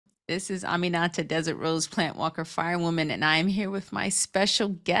This is Aminata, Desert Rose Plant Walker Firewoman, and I'm here with my special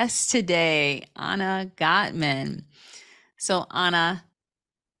guest today, Anna Gatmon. So, Anna,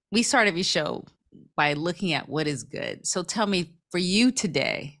 we start every show by looking at what is good. So, tell me, for you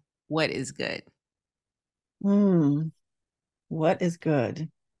today, what is good? Hmm. What is good?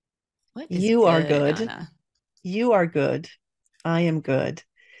 What is You are good, good. Anna? You are good. I am good.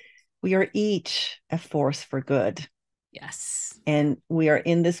 We are each a force for good. Yes. And we are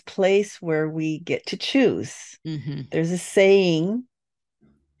in this place where we get to choose. Mm-hmm. There's a saying,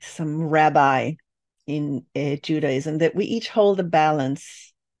 some rabbi in Judaism, that we each hold the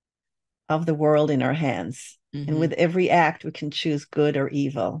balance of the world in our hands. And Mm-hmm. with every act, we can choose good or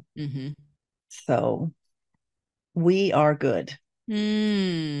evil. Mm-hmm. So we are good.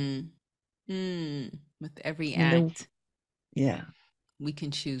 Mm. Mm. With every And the, act, yeah. we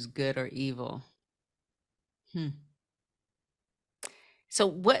can choose good or evil. Hmm. So,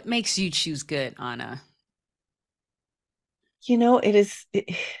 what makes you choose good, Anna? It is an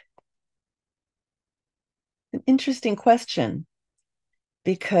interesting question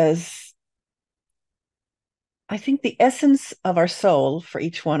because I think the essence of our soul for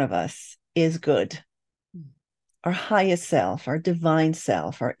each one of us is good. Our highest self, our divine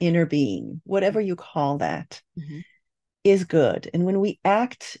self, our inner being, whatever you call that, Mm-hmm. is good. And when we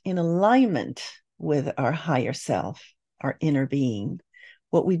act in alignment with our higher self, our inner being,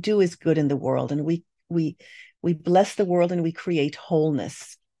 what we do is good in the world, and we bless the world and we create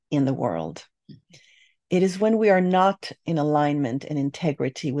wholeness in the world. It is when we are not in alignment and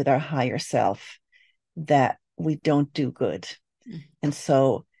integrity with our higher self that we don't do good. And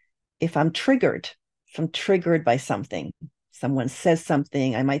so if I'm triggered, if I'm triggered by something, someone says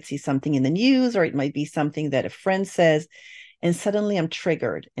something, I might see something in the news, or it might be something that a friend says, and suddenly I'm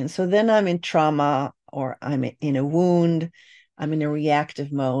triggered. And so then I'm in trauma, or I'm in a wound, I'm in a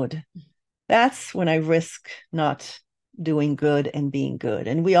reactive mode. That's when I risk not doing good and being good.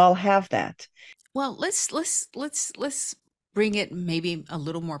 And we all have that. Well, let's bring it maybe a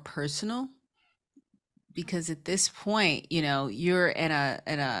little more personal, because at this point, you're you're in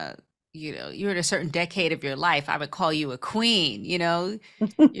a certain decade of your life. I would call you a queen,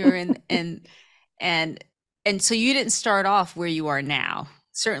 You're in and and so you didn't start off where you are now.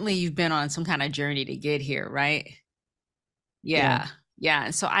 Certainly you've been on some kind of journey to get here, right? Yeah. Yeah. Yeah.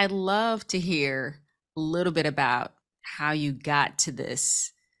 And so I'd love to hear a little bit about how you got to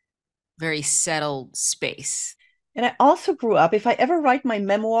this very settled space. And I also grew up, if I ever write my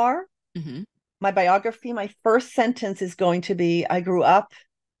memoir, Mhm. my biography, my first sentence is going to be I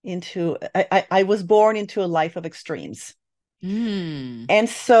was born into a life of extremes. Mm. And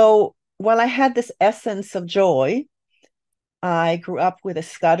so while I had this essence of joy, I grew up with a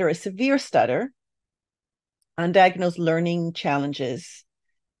stutter, a severe stutter, undiagnosed learning challenges,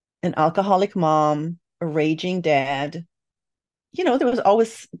 an alcoholic mom, a raging dad. There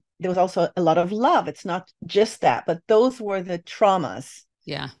was also a lot of love. It's not just that, but those were the traumas.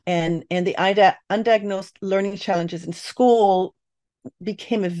 Yeah. And the undiagnosed learning challenges in school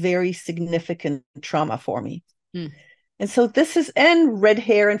became a very significant trauma for me. Mm. And so and red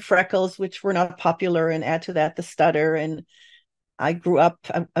hair and freckles, which were not popular, and add to that the stutter. And I grew up,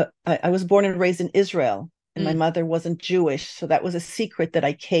 I was born and raised in Israel, and my Mm. mother wasn't Jewish. So that was a secret that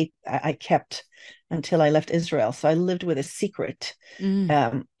I kept until I left Israel. So I lived with a secret.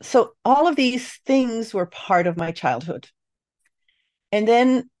 Mm. So all of these things were part of my childhood. And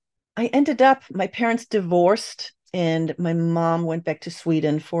then my parents divorced, and my mom went back to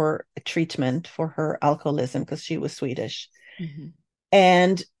Sweden for a treatment for her alcoholism because she was Swedish. Mhm.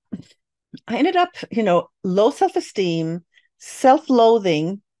 And I ended up, low self esteem, self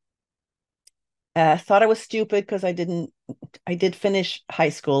loathing. Thought I was stupid because I did finish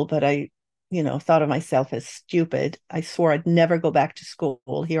high school, but thought of myself as stupid. I swore I'd never go back to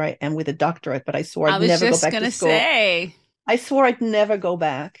school. Here I am with a doctorate, but I swore I I'd was never go just back to gonna school. say. I swore I'd never go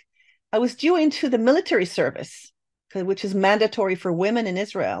back. I was due into the military service, which is mandatory for women in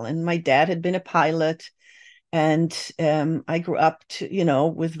Israel. And my dad had been a pilot. And I grew up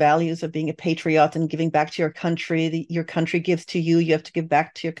with values of being a patriot and giving back to your country. Your country gives to you. You have to give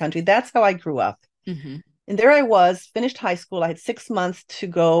back to your country. That's how I grew up. Mhm. And there I was, finished high school. I had 6 months to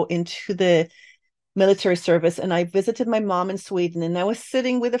go into the military service. And I visited my mom in Sweden. And I was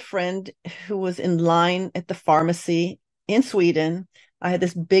sitting with a friend who was in line at the pharmacy in Sweden. I had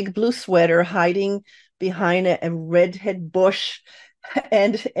this big blue sweater hiding behind a redhead bush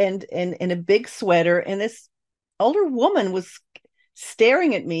and a big sweater. And this older woman was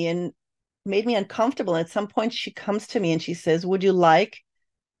staring at me and made me uncomfortable. And at some point, she comes to me and she says, "Would you like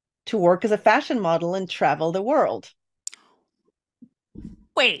to work as a fashion model and travel the world?"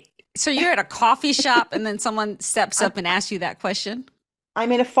 Wait. So you're at a coffee shop and then someone steps I'm up and asks you that question?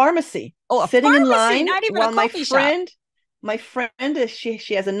 I'm in a pharmacy Oh, a sitting in pharmacy, line not even a while coffee shop. my friend is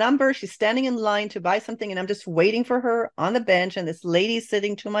she has a number, she's standing in line to buy something, and I'm just waiting for her on the bench, and this lady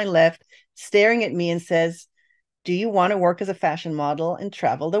sitting to my left staring at me and says, "Do you want to work as a fashion model and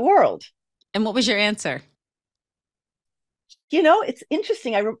travel the world?" And what was your answer? It's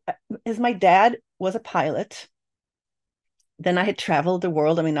interesting. As my dad was a pilot, then I had traveled the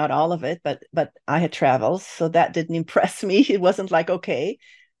world. I mean, not all of it, but I had traveled, so that didn't impress me. It wasn't like, okay,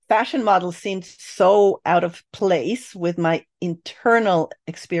 fashion models seemed so out of place with my internal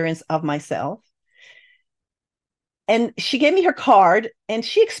experience of myself. And she gave me her card, and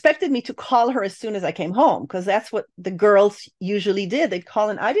she expected me to call her as soon as I came home, because that's what the girls usually did. They'd call,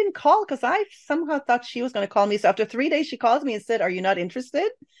 and I didn't call because I somehow thought she was going to call me. So after 3 days, she calls me and said, "Are you not interested?"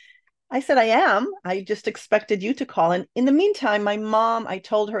 I said, "I am. I just expected you to call." And in the meantime, my mom, I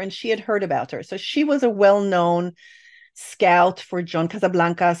told her, and she had heard about her. So she was a well known scout for John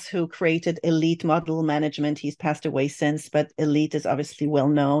Casablancas, who created Elite Model Management. He's passed away since, but Elite is obviously well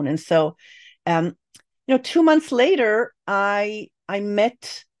known. And so, 2 months later, I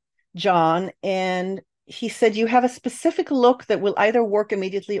met John, and he said, "You have a specific look that will either work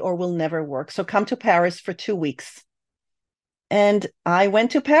immediately or will never work. So come to Paris for 2 weeks." And I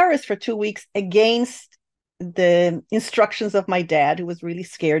went to Paris for 2 weeks against the instructions of my dad, who was really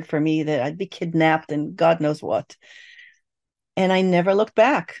scared for me that I'd be kidnapped and God knows what. And I never looked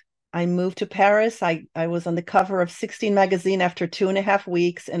back. I moved to Paris. I was on the cover of 16 magazine after 2.5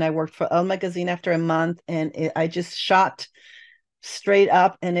 weeks, and I worked for Elle magazine after a month. And I just shot straight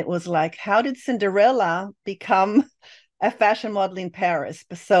up. And it was like, how did Cinderella become a fashion model in Paris?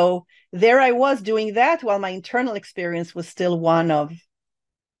 So there I was doing that while my internal experience was still one of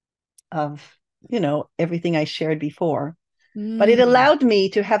everything I shared before. But it Mm, allowed me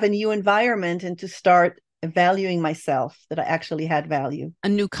to have a new environment and to start valuing myself, that I actually had value. a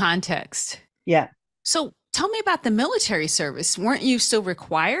new context. Yeah, So tell me about the military service. Weren't you still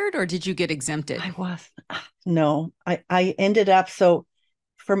required or did you get exempted? I was. No, I ended up, so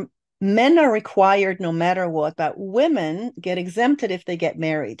for men are required no matter what, but women get exempted if they get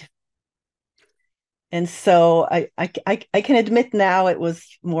married. And so I can admit now it was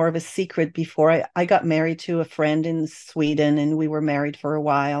more of a secret before. I got married to a friend in Sweden, and we were married for a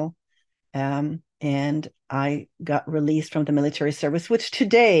while. And I got released from the military service, which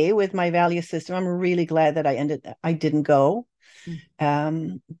today, with my value system, I'm really glad that I didn't go.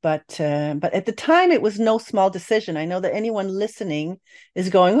 Mm. But at the time, it was no small decision. I know that anyone listening is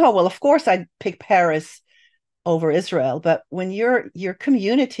going, "Oh, well, of course I'd pick Paris over Israel." But when your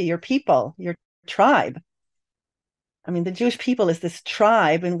community, your people, your tribe, I mean, the Jewish people is this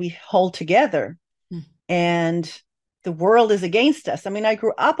tribe, and we hold together, Mm. and the world is against us. I mean, I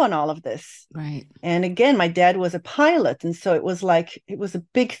grew up on all of this. Right. And again, my dad was a pilot. And so it was like, it was a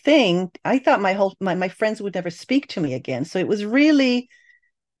big thing. I thought my friends would never speak to me again. So it was really,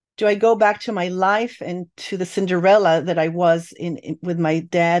 do I go back to my life and to the Cinderella that I was in with my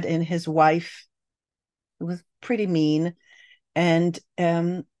dad and his wife? It was pretty mean. And,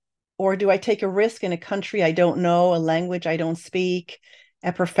 or do I take a risk in a country I don't know, a language I don't speak,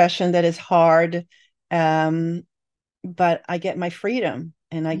 a profession that is hard? Um, but I get my freedom,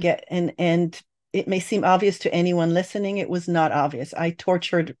 and I Mm. get and it may seem obvious to anyone listening. It was not obvious. I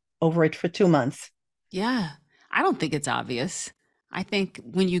tortured over it for 2 months. Yeah. I don't think it's obvious. I think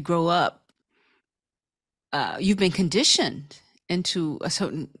when you grow up, you've been conditioned into a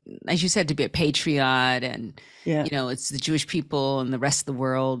certain, as you said, to be a patriot, and Yeah. it's the Jewish people and the rest of the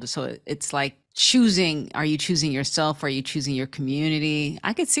world. So it's like choosing, are you choosing yourself? Are you choosing your community?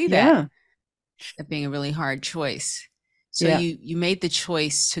 I could see that Yeah. being a really hard choice. So Yeah. you made the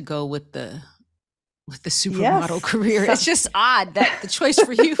choice to go with the supermodel Yes. career. So It's just odd that the choice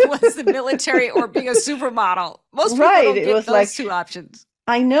for you was the military or being a supermodel. Most people right. don't It get was like, those two options.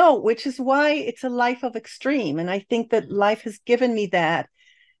 I know, which is why it's a life of extreme. And I think that life has given me that,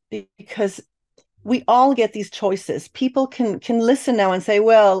 because we all get these choices. People can listen now and say,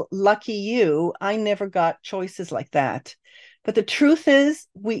 "Well, lucky you, I never got choices like that." But the truth is,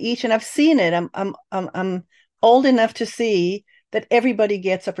 we each, and I've seen it. I'm old enough to see that everybody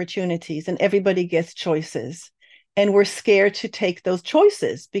gets opportunities and everybody gets choices, and we're scared to take those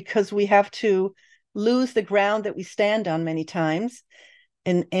choices because we have to lose the ground that we stand on many times.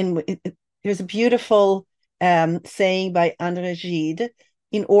 And there's a beautiful saying by Anna Gatmon: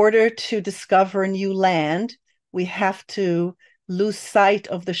 in order to discover new land, we have to lose sight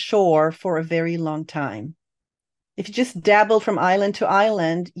of the shore for a very long time. If you just dabble from island to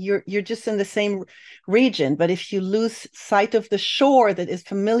island, you're just in the same region. But if you lose sight of the shore that is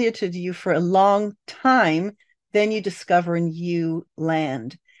familiar to you for a long time, then you discover new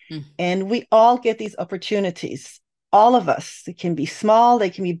land. Mm. And we all get these opportunities. All of us. They can be small, they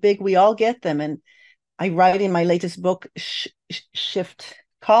can be big. We all get them. And I write in my latest book, Shift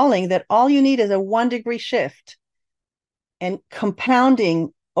Calling, that all you need is a 1 degree shift, and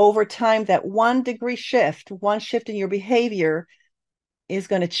compounding over time. That 1 degree shift, one shift in your behavior, is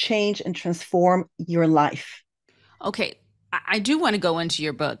going to change and transform your life. Okay, I do want to go into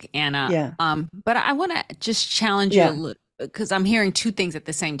your book, Anna, Yeah. but I want to just challenge you a Yeah. little because I'm hearing two things at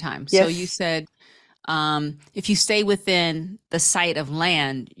the same time. So you Yes. said if you stay within the site of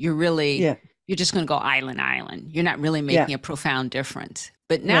land, Yeah. you're just going to go island island. You're not really Yeah. making a profound difference.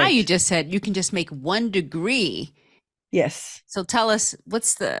 But now you Right. just said you can just make 1 degree. Yes. So tell us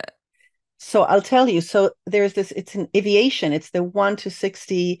what's the So I'll tell you. So there's this, it's an aviation, it's the 1 to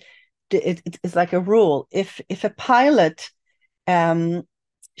 60. It's like a rule. If a pilot um,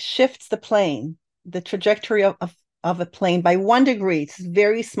 shifts the plane, the trajectory of a plane by 1 degree, it's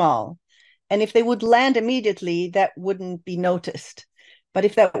very small. And if they would land immediately, that wouldn't be noticed. But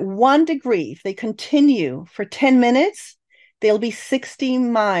if that 1 degree, if they continue for 10 minutes, they'll be 60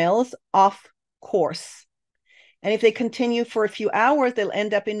 miles off course. And if they continue for a few hours, they'll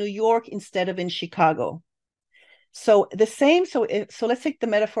end up in New York instead of in Chicago. So the same. So let's take the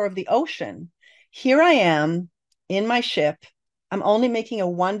metaphor of the ocean. Here I am in my ship. I'm only making a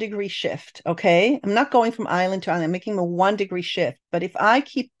 1 degree shift. Okay. I'm not going from island to island. I'm making a 1 degree shift. But if I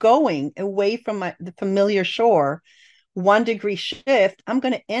keep going away from the familiar shore, 1 degree shift, I'm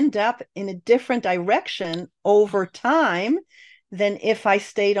going to end up in a different direction over time than if I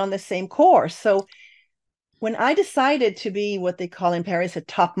stayed on the same course. So when I decided to be what they call in Paris a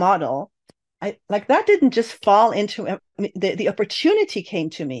top model, I like that didn't just fall into, I mean, the opportunity came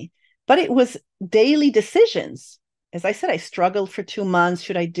to me, but it was daily decisions. As I said, I struggled for 2 months.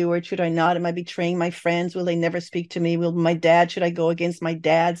 Should I do it? Should I not? Am I betraying my friends? Will they never speak to me? Will my dad, should I go against my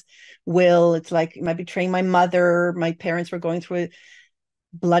dad's will? It's like, am I betraying my mother? My parents were going through a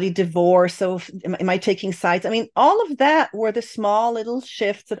bloody divorce. So am I taking sides? I mean, all of that were the small little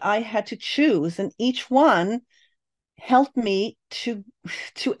shifts that I had to choose. And each one helped me to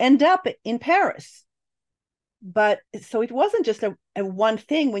end up in Paris. But so it wasn't just a one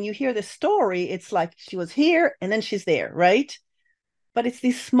thing. When you hear the story, it's like she was here and then she's there, right? But it's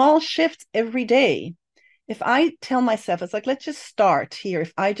these small shifts every day. If I tell myself, it's like, let's just start here.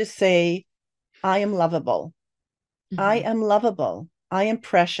 If I just say, I am lovable, I Mhm. am lovable, I am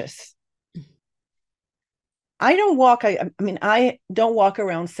precious. I don't walk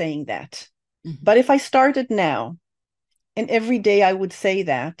around saying that. Mhm. But if I started now and every day I would say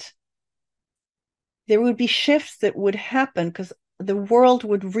that, there would be shifts that would happen because the world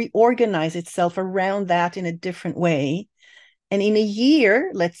would reorganize itself around that in a different way. And in a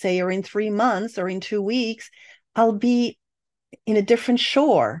year, let's say, or in 3 months or in 2 weeks, I'll be in a different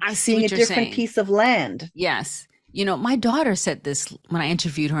shore, I see seeing a what you're different saying. piece of land. Yes. You know, my daughter said this when I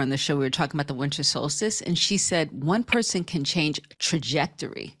interviewed her on the show. We were talking about the winter solstice, and she said one person can change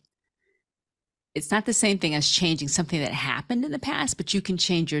trajectory. It's not the same thing as changing something that happened in the past, but you can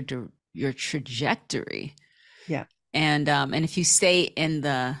change your trajectory. Yeah. And if you stay in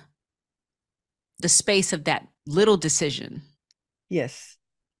the space of that little decision, Yes.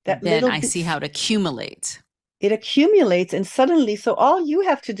 That then little I bit, see how it accumulates. it accumulates. And suddenly, so all you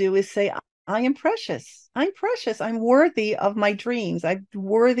have to do is say, I am precious. I'm precious. I'm worthy of my dreams. I'm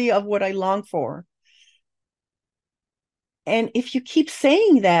worthy of what I long for. And if you keep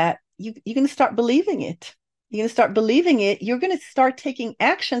saying that, you're going to start believing it. You're going to start believing it. You're going to start taking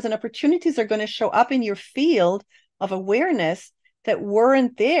actions, and opportunities are going to show up in your field of awareness that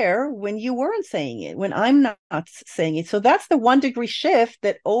weren't there when you weren't saying it, when I'm not saying it. So that's the 1 degree shift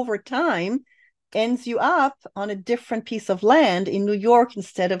that over time ends you up on a different piece of land in New York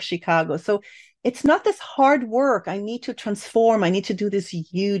instead of Chicago. So it's not this hard work. I need to transform. I need to do this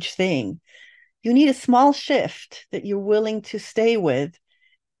huge thing. You need a small shift that you're willing to stay with,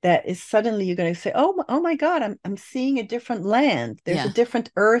 that is suddenly you're going to say, oh my God, I'm seeing a different land. There's a Yeah.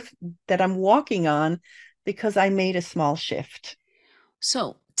 different earth that I'm walking on because I made a small shift.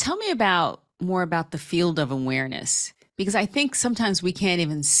 So tell me about more about the field of awareness, because I think sometimes we can't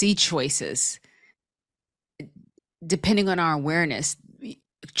even see choices depending on our awareness.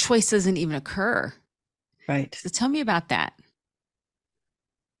 Choice doesn't even occur. Right. So tell me about that.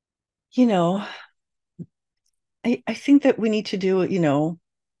 You know, I think that we need to do,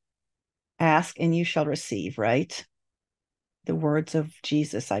 ask and you shall receive, right? the words of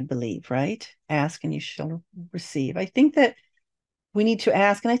Jesus, I believe, right? Ask and you shall receive. I think that we need to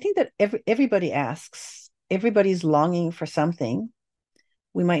ask, and I think that everybody asks. Everybody's longing for something.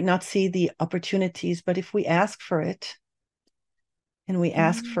 We might not see the opportunities, but if we ask for it, and we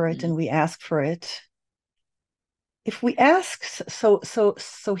ask for it, Mhm. and we ask for it, if we ask,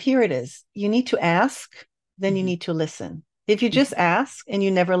 so here it is. You need to ask, then you Mhm. need to listen. If you just Mhm. ask and you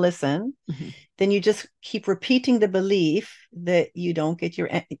never listen, Mhm. then you just keep repeating the belief that you don't get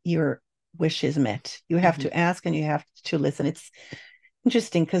your wishes met. You have Mhm. to ask and you have to listen. It's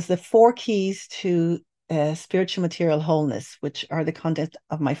interesting because the four keys to spiritual material wholeness, which are the content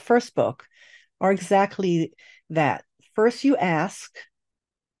of my first book, are exactly that. First, you ask.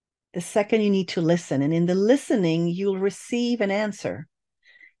 The second, you need to listen. And in the listening, you'll receive an answer.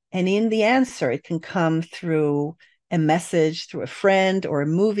 And in the answer, it can come through a message, through a friend or a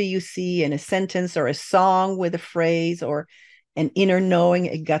movie you see, in a sentence or a song with a phrase or an inner knowing,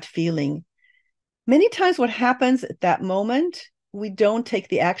 a gut feeling. Many times, what happens at that moment, we don't take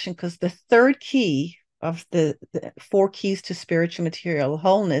the action because the third key of the four keys to spiritual material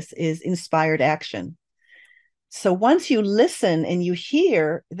wholeness is inspired action. So once you listen and you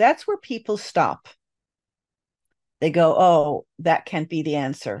hear, that's where people stop. They go, oh, that can't be the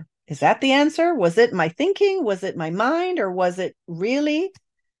answer. Is that the answer? Was it my thinking? Was it my mind? Or was it really?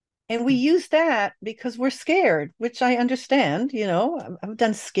 And we use that because we're scared, which I understand. I've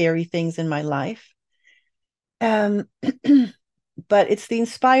done scary things in my life. Um, but it's the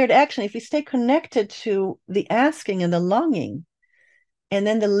inspired action. If we stay connected to the asking and the longing, and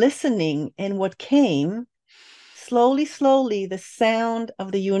then the listening and what came, slowly, slowly, the sound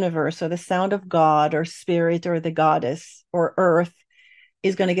of the universe or the sound of God or spirit or the goddess or earth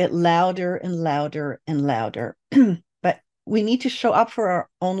is going to get louder and louder and louder. But we need to show up for our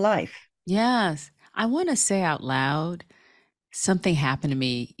own life. Yes. I want to say out loud, something happened to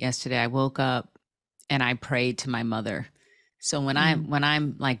me yesterday. I woke up and I prayed to my mother. So Mm, when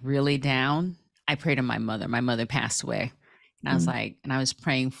I'm like really down, I pray to my mother. My mother passed away. And I was mm, like, and I was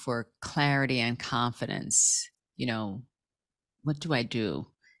praying for clarity and confidence. You know, what do I do?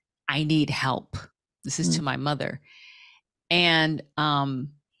 I need help. This is to mm, my mother. And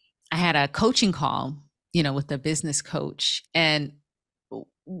I had a coaching call, with a business coach, and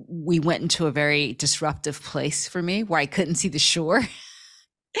we went into a very disruptive place for me where I couldn't see the shore.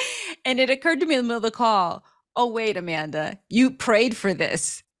 And it occurred to me in the middle of the call, oh, wait, Amanda, you prayed for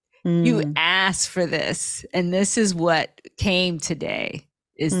this. You mm, asked for this. And this is what came today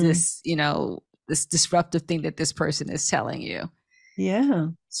is mm. this disruptive thing that this person is telling you. Yeah,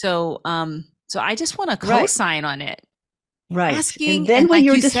 So I just want to right, co-sign on it. right. And Asking, then and when like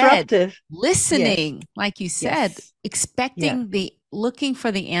you're you said, disruptive, yes, listening, like you said, yes, yeah, expecting looking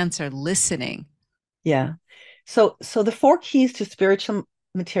for the answer, listening. yeah. So the four keys to spiritual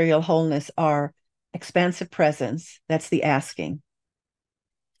material wholeness are expansive presence, that's the asking,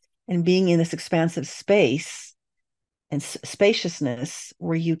 and being in this expansive space and spaciousness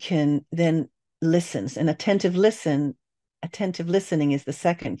where you can then listen. And attentive listening is the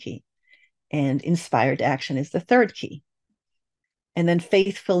second key, and inspired action is the third key. And then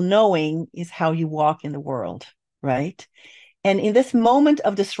faithful knowing is how you walk in the world, right? And in this moment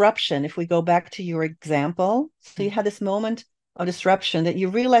of disruption, if we go back to your example, so you had this moment of disruption that you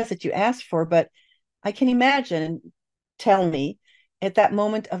realize that you asked for, but I can imagine, tell me, at that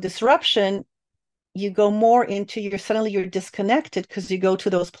moment of disruption, you go more into suddenly you're disconnected because you go to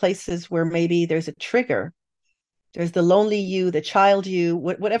those places where maybe there's a trigger. There's the lonely you, the child you,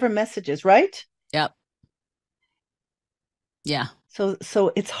 whatever messages, right? Yep. Yeah.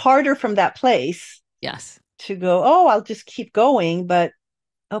 So it's harder from that place Yes. to go, oh, I'll just keep going. But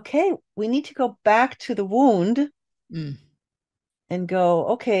okay, we need to go back to the wound Mm. and go,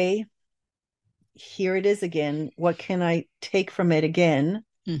 okay, here it is again. What can I take from it again?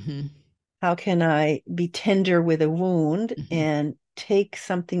 Mm-hmm. How can I be tender with a wound Mm-hmm. and take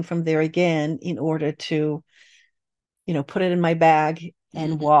something from there again in order to, put it in my bag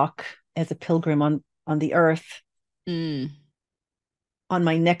and Mm-hmm. walk as a pilgrim on the earth Mm. on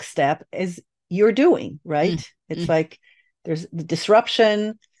my next step as you're doing, Mm. right? It's Mm. like there's the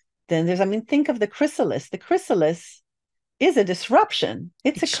disruption. Then think of the chrysalis. The chrysalis is a disruption.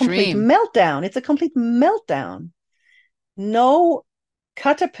 It's a complete Extreme. meltdown. It's a complete meltdown. No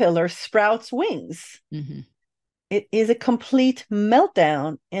caterpillar sprouts wings. Mm-hmm. It is a complete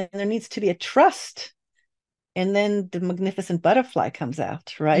meltdown, and there needs to be a trust. And then the magnificent butterfly comes out,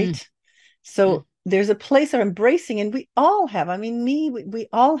 Mm. right? Mm. So there's a place of embracing, and we all have. I mean, we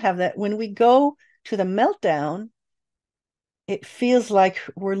all have that. When we go to the meltdown, it feels like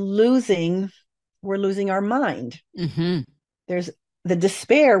we're losing our mind. Mm-hmm. there's the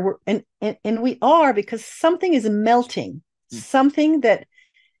despair, and we are, because something is melting, something that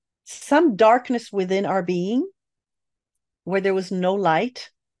some darkness within our being where there was no light,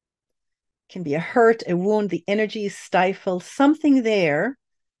 can be a hurt, a wound, the energy is stifled, something there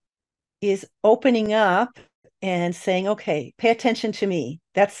is opening up and saying, okay, pay attention to me.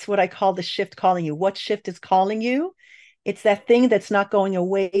 That's what I call the shift calling you. What shift is calling you? It's that thing that's not going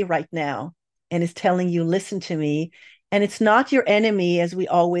away right now and is telling you, listen to me. And it's not your enemy as we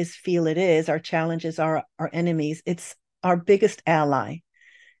always feel it is. Our challenges are our enemies. It's our biggest ally,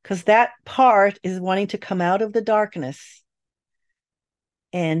 because that part is wanting to come out of the darkness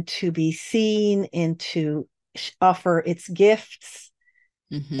and to be seen and to offer its gifts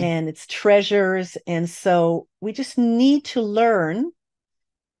and its treasures. And so we just need to learn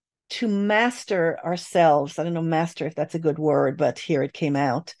to master ourselves. I don't know, master, if that's a good word, but here it came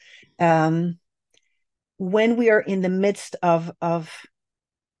out. When we are in the midst of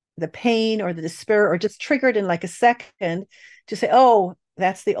the pain or the despair, or just triggered in like a second, to say, oh,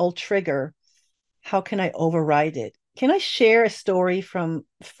 that's the old trigger. How can I override it? Can I share a story from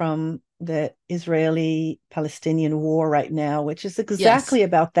the Israeli-Palestinian war right now, which is Yes. exactly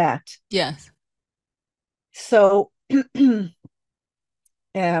about that? Yes. So in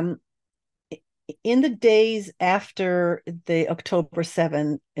the days after the October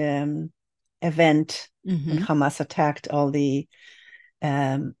 7 event, when Hamas attacked all the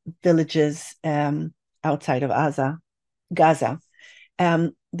villages outside of Gaza,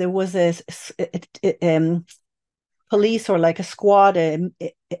 there was a police, or like a squad, a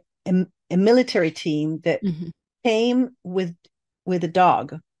military team that came with a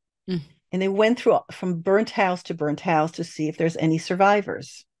dog, and they went through from burnt house to see if there's any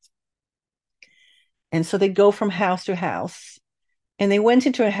survivors. And so they go from house to house, and they went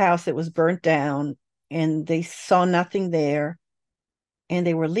into a house that was burnt down, and they saw nothing there, and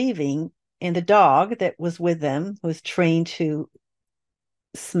they were leaving. And the dog that was with them, was trained to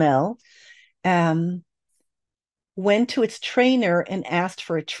smell, went to its trainer and asked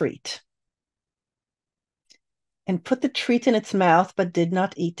for a treat, and put the treat in its mouth, but did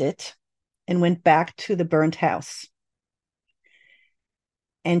not eat it, and went back to the burnt house,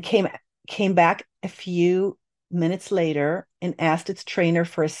 and came back a few minutes later and asked its trainer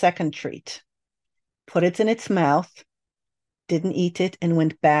for a second treat, put it in its mouth, didn't eat it, and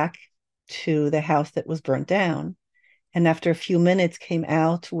went back to the house that was burnt down. And after a few minutes came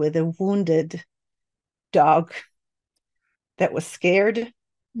out with a wounded dog that was scared,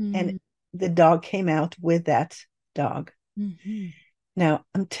 and the dog came out with that dog. Now,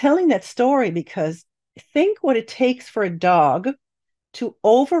 I'm telling that story because think what it takes for a dog to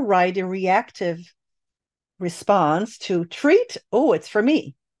override a reactive response to treat. Oh, it's for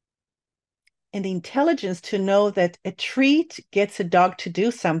me. And the intelligence to know that a treat gets a dog to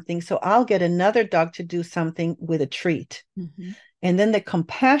do something, so I'll get another dog to do something with a treat. And then the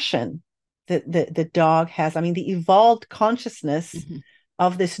compassion that the dog has, I mean, the evolved consciousness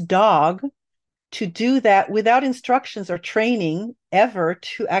of this dog to do that without instructions or training ever,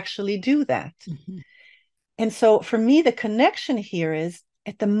 to actually do that. And so for me, the connection here is,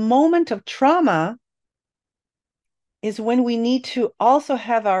 at the moment of trauma is when we need to also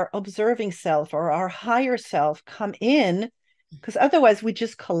have our observing self or our higher self come in, because otherwise we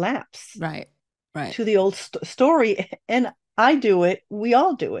just collapse. Right. To the old story. And I do it, we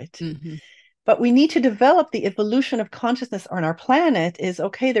all do it. But we need to develop the evolution of consciousness on our planet. Is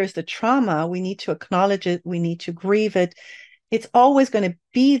okay, there's the trauma, we need to acknowledge it, we need to grieve it. It's always going to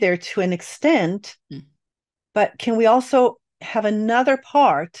be there to an extent, but can we also have another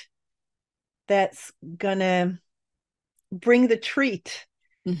part that's going to bring the treat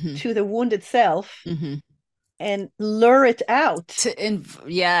to the wounded self and lure it out?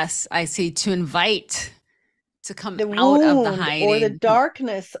 Yes, I see. To invite, to come The out of the wound or the hiding.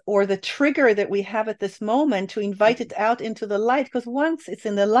 darkness or the trigger that we have at this moment, to invite it out into the light, because once it's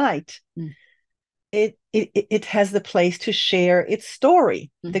in the light, it has the place to share its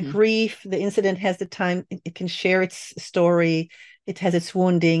story. The grief, the incident has the time, it can share its story, it has its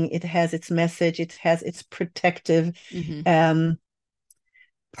wounding, it has its message, it has its protective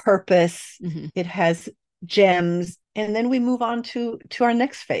purpose, it has gems, and then we move on to our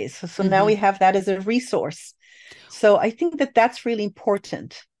next phase. So now we have that as a resource. So I think that that's really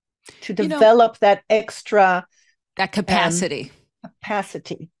important, to develop that extra that capacity.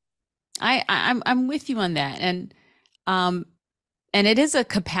 I'm with you on that. And it is a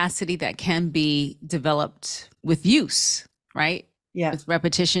capacity that can be developed with use, right? Yeah. With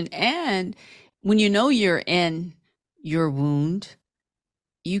repetition. And when you know you're in your wound,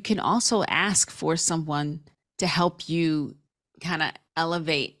 you can also ask for someone to help you kind of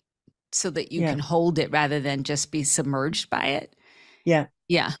elevate so that you Yeah. can hold it rather than just be submerged by it. Yeah.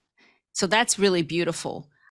 Yeah. So that's really beautiful.